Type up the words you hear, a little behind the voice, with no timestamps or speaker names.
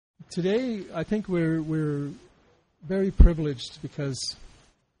Today, I think we're very privileged because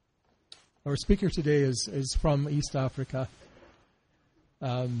our speaker today is from East Africa,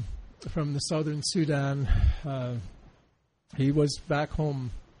 from the southern Sudan. He was back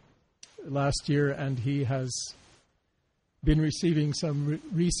home last year, and he has been receiving some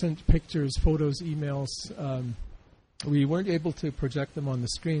recent pictures, photos, emails. We weren't able to project them on the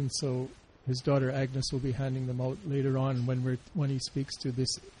screen, so his daughter Agnes will be handing them out later on when he speaks to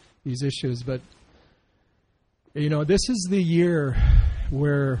these issues. But this is the year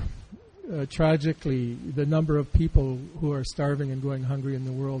where tragically the number of people who are starving and going hungry in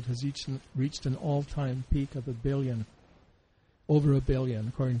the world has reached an all-time peak of 1 billion, over 1 billion,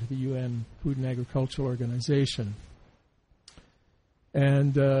 according to the UN Food and Agriculture Organization.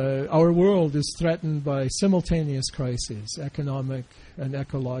 And our world is threatened by simultaneous crises, economic and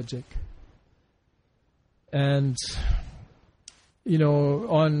ecologic. And,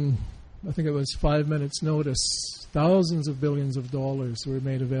 on, I think it was 5 minutes' notice, thousands of billions of dollars were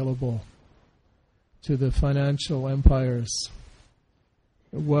made available to the financial empires,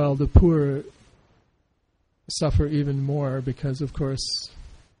 while the poor suffer even more because, of course,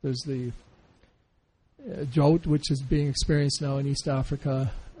 there's the drought which is being experienced now in East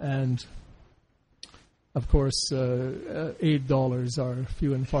Africa, and of course aid dollars are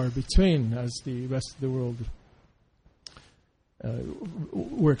few and far between as the rest of the world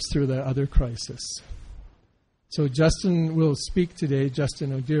works through the other crisis. So Justin will speak today,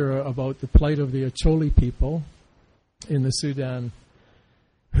 Justin Odira, about the plight of the Acholi people in the Sudan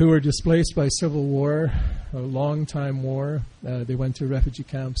who were displaced by civil war, a long-time war. They went to refugee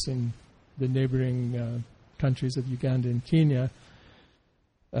camps in the neighboring countries of Uganda and Kenya.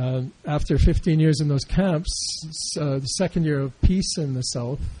 After 15 years in those camps, the second year of peace in the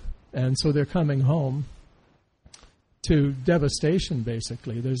south, and so they're coming home to devastation,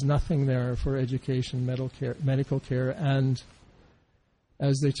 basically. There's nothing there for education, medical care, and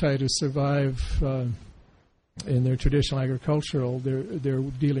as they try to survive in their traditional agricultural, they're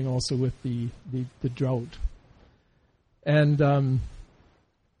dealing also with the drought. And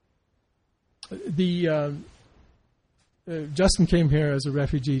Justin came here as a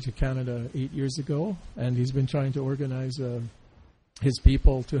refugee to Canada 8 years ago, and he's been trying to organize his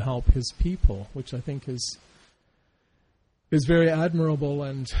people to help his people, which I think is very admirable,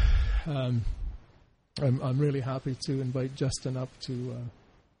 and I'm really happy to invite Justin up to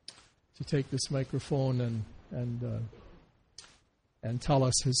take this microphone and tell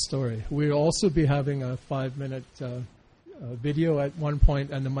us his story. We'll also be having a 5-minute video at one point,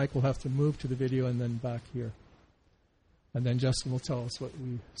 and the mic will have to move to the video and then back here. And then Justin will tell us what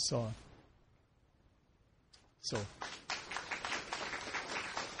we saw. So.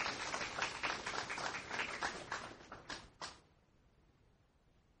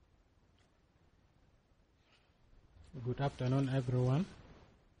 Good afternoon, everyone.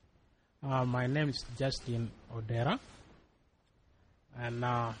 My name is Justin Odera, and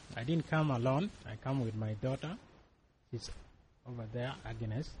I didn't come alone. I come with my daughter. She's over there,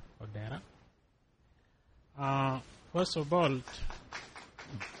 Agnes Odera. First of all,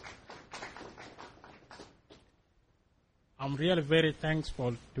 I'm really very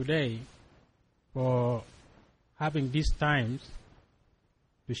thankful today for having these times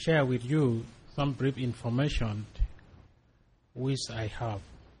to share with you some brief information which I have.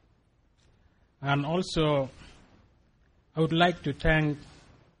 And also, I would like to thank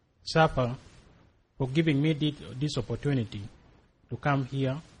SAFA for giving me this opportunity to come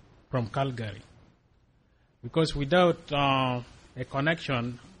here from Calgary. Because without a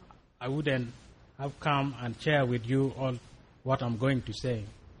connection, I wouldn't have come and share with you all what I'm going to say.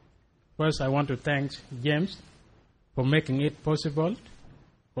 First, I want to thank James for making it possible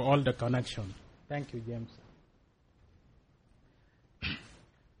for all the connection. Thank you, James.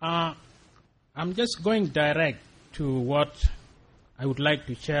 I'm just going direct to what I would like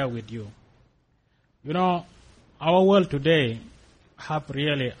to share with you. Our world today have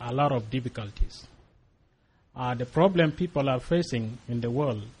really a lot of difficulties. The problem people are facing in the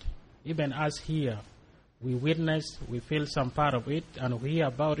world, even us here, we witness, we feel some part of it, and we hear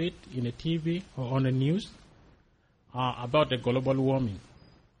about it in the TV or on the news about the global warming.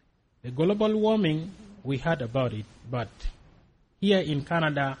 The global warming, we heard about it, but here in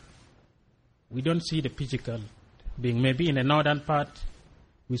Canada, we don't see the physical being. Maybe in the northern part,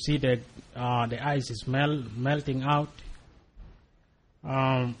 we see the ice is melting out.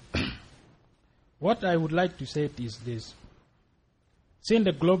 What I would like to say is this. Since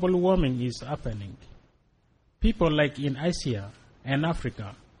the global warming is happening, people like in Asia and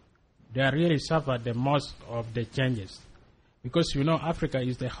Africa, they really suffer the most of the changes. Because, Africa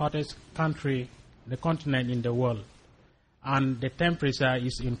is the hottest country, the continent in the world. And the temperature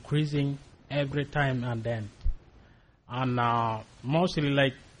is increasing every time and then. And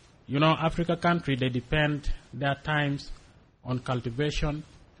mostly Africa country, they depend their times on cultivation.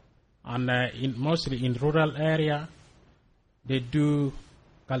 And mostly in rural area, they do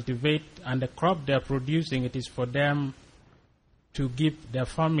cultivate, and the crop they're producing, it is for them to give their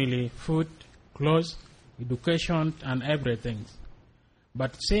family food, clothes, education, and everything.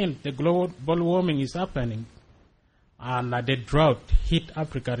 But since the global warming is happening, and the drought hit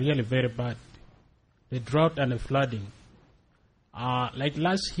Africa really very bad, the drought and the flooding. Like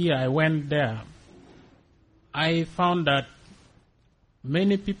last year, I went there. I found that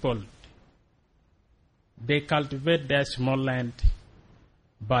many people, they cultivate their small land,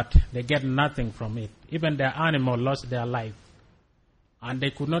 but they get nothing from it. Even their animal lost their life. And they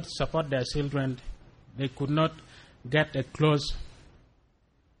could not support their children. They could not get a clothes.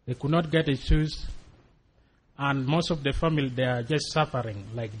 They could not get a shoes. And most of the family, they are just suffering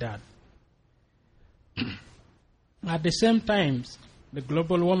like that. At the same time, the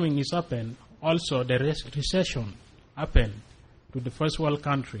global warming is happening. Also, the recession happened to the first world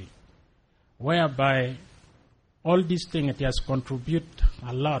country, whereby all these things, it has contributed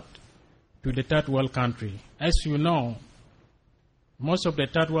a lot to the third world country. As you know, most of the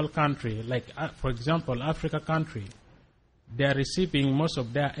third world country, like for example, Africa country, they are receiving most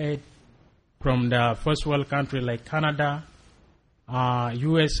of their aid from the first world country like Canada,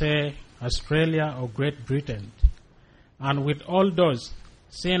 USA, Australia, or Great Britain. And with all those,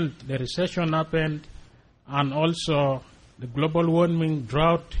 since the recession happened, and also the global warming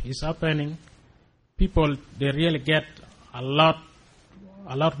drought is happening, people, they really get a lot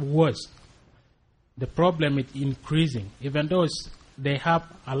worse. The problem is increasing, even though they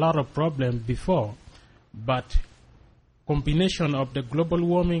have a lot of problems before, but combination of the global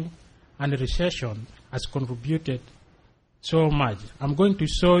warming and the recession has contributed so much. I'm going to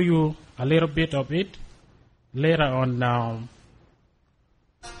show you a little bit of it later on now.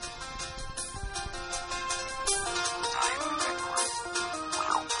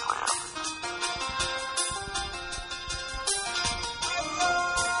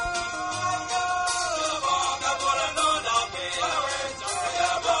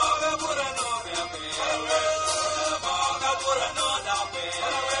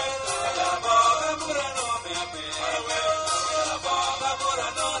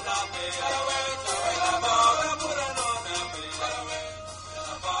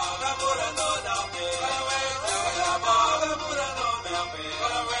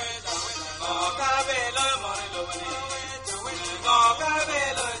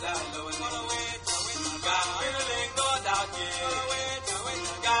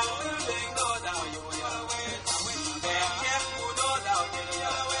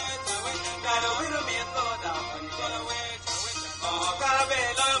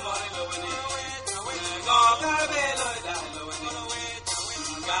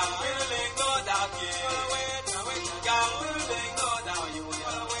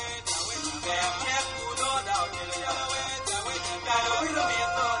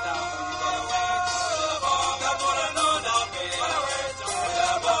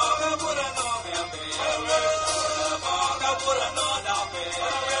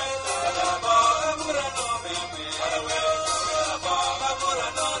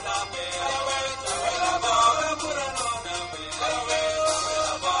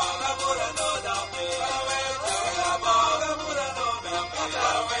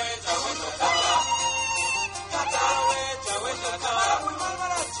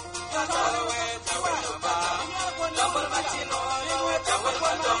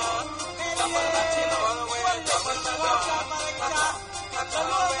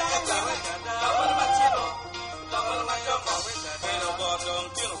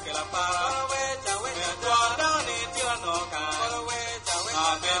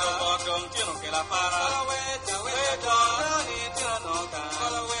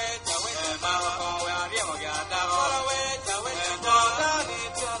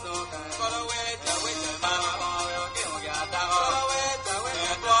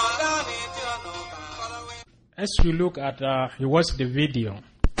 As you look at, you watch the video,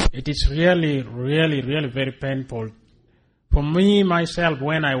 it is really, really, really very painful. For me, myself,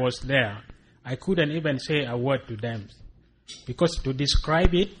 when I was there, I couldn't even say a word to them. Because to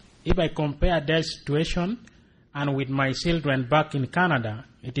describe it, if I compare their situation and with my children back in Canada,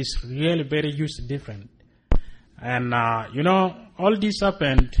 it is really very huge different. And, all this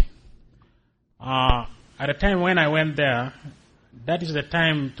happened at the time when I went there. That is the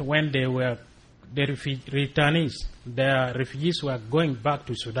time when they were the returnees, the refugees who are going back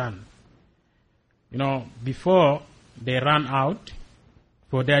to Sudan. Before they run out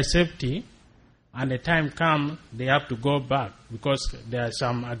for their safety, and the time comes, they have to go back because there is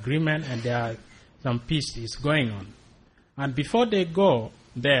some agreement and there are some peace is going on. And before they go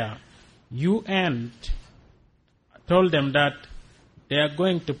there, UN told them that they are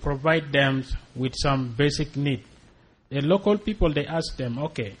going to provide them with some basic need. The local people, they asked them,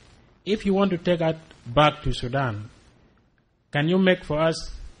 okay, if you want to take us back to Sudan, can you make for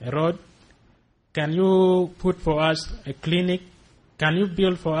us a road? Can you put for us a clinic? Can you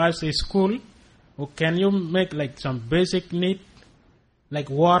build for us a school? Or can you make like some basic need, like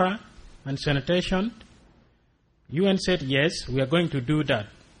water and sanitation? UN said, yes, we are going to do that.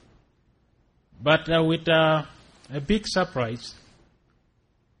 But with a big surprise,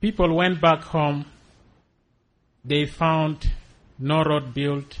 people went back home. They found no road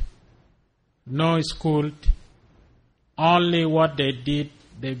built, no school. Only what they did,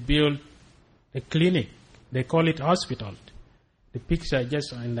 they built a clinic. They call it hospital. The picture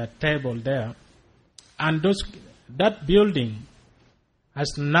just on the table there. And that building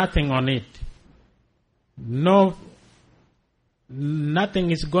has nothing on it.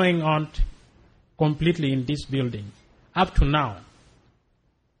 Nothing is going on completely in this building. Up to now,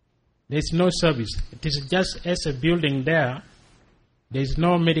 there is no service. It is just as a building there. There is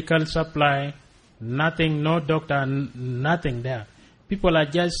no medical supply, nothing, no doctor, nothing there. People are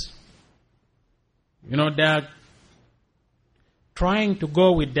just, they are trying to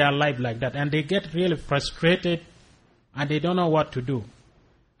go with their life like that, and they get really frustrated, and they don't know what to do.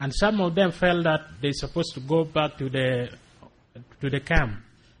 And some of them felt that they're supposed to go back to the camp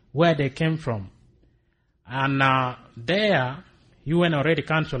where they came from. And there, UN already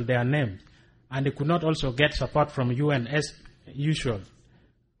cancelled their names, and they could not also get support from UN as usual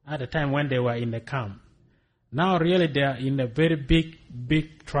at the time when they were in the camp. Now really they are in a very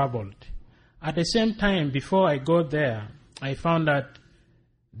big trouble. At the same time, before I go there, I found that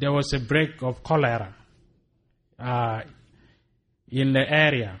there was a break of cholera in the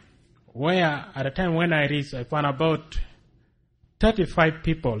area, where at the time when I reached, I found about 35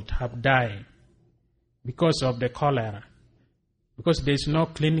 people have died because of the cholera, because there is no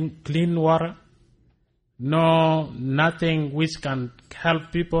clean water, nothing which can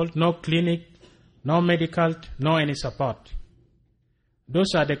help people, no clinic, no medical, no any support.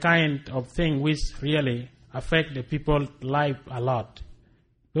 Those are the kind of things which really affect the people's life a lot.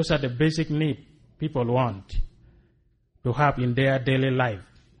 Those are the basic needs people want to have in their daily life.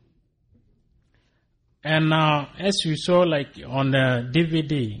 And as you saw, like on the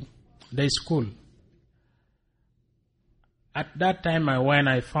DVD, the school. At that time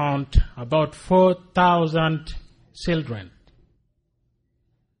I found about 4,000 children.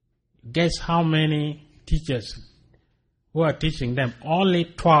 Guess how many teachers who are teaching them? Only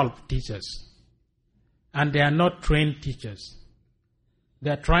 12 teachers. And they are not trained teachers. They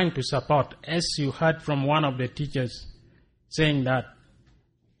are trying to support, as you heard from one of the teachers saying that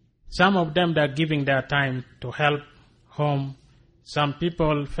some of them they are giving their time to help home. Some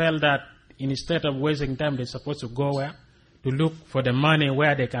people felt that instead of wasting time, they're supposed to go where? To look for the money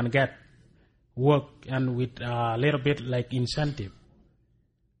where they can get work and with a little bit like incentive.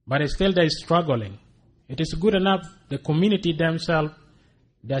 But still they're struggling. It is good enough, the community themselves,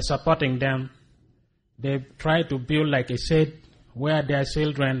 they're supporting them. They try to build like a shade where their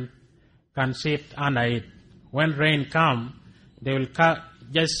children can sit under it. When rain comes, they will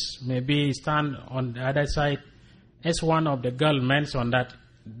just maybe stand on the other side. As one of the girls mentioned,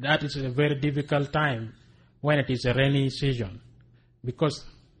 that is a very difficult time when it is a rainy season, because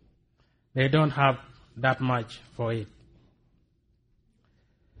they don't have that much for it.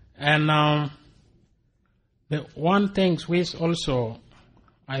 And the one thing which also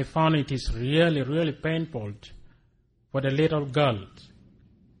I found it is really painful for the little girls.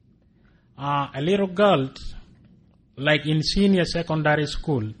 A little girl, like in senior secondary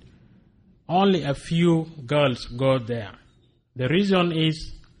school, only a few girls go there. The reason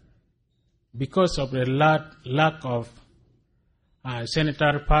is because of the lack of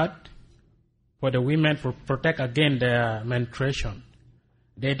sanitary pad for the women to protect against their menstruation.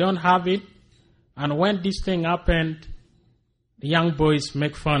 They don't have it, and when this thing happened, the young boys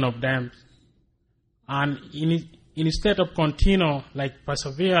make fun of them, and instead of continue like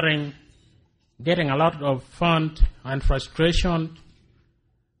persevering, getting a lot of fun and frustration,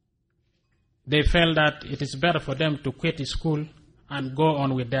 they felt that it is better for them to quit school and go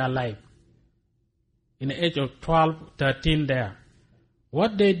on with their life. In the age of 12, 13 there.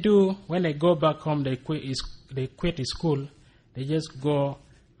 What they do when they go back home, they quit school. They just go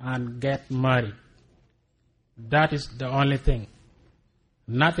and get married. That is the only thing.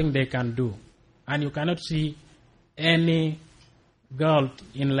 Nothing they can do. And you cannot see any girl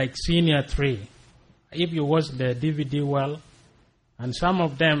in like senior 3. If you watch the DVD well, and some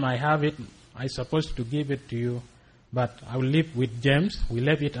of them I have it, I'm supposed to give it to you, but I will leave with James. We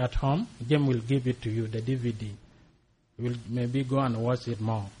leave it at home. James will give it to you, the DVD. You will maybe go and watch it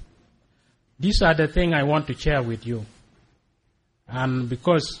more. These are the things I want to share with you. And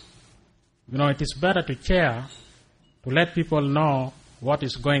because, it is better to share, to let people know what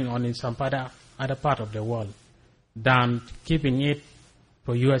is going on in some other part of the world than keeping it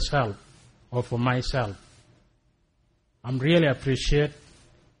for yourself or for myself. I'm really appreciate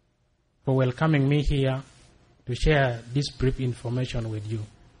for welcoming me here to share this brief information with you.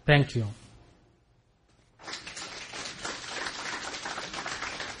 Thank you.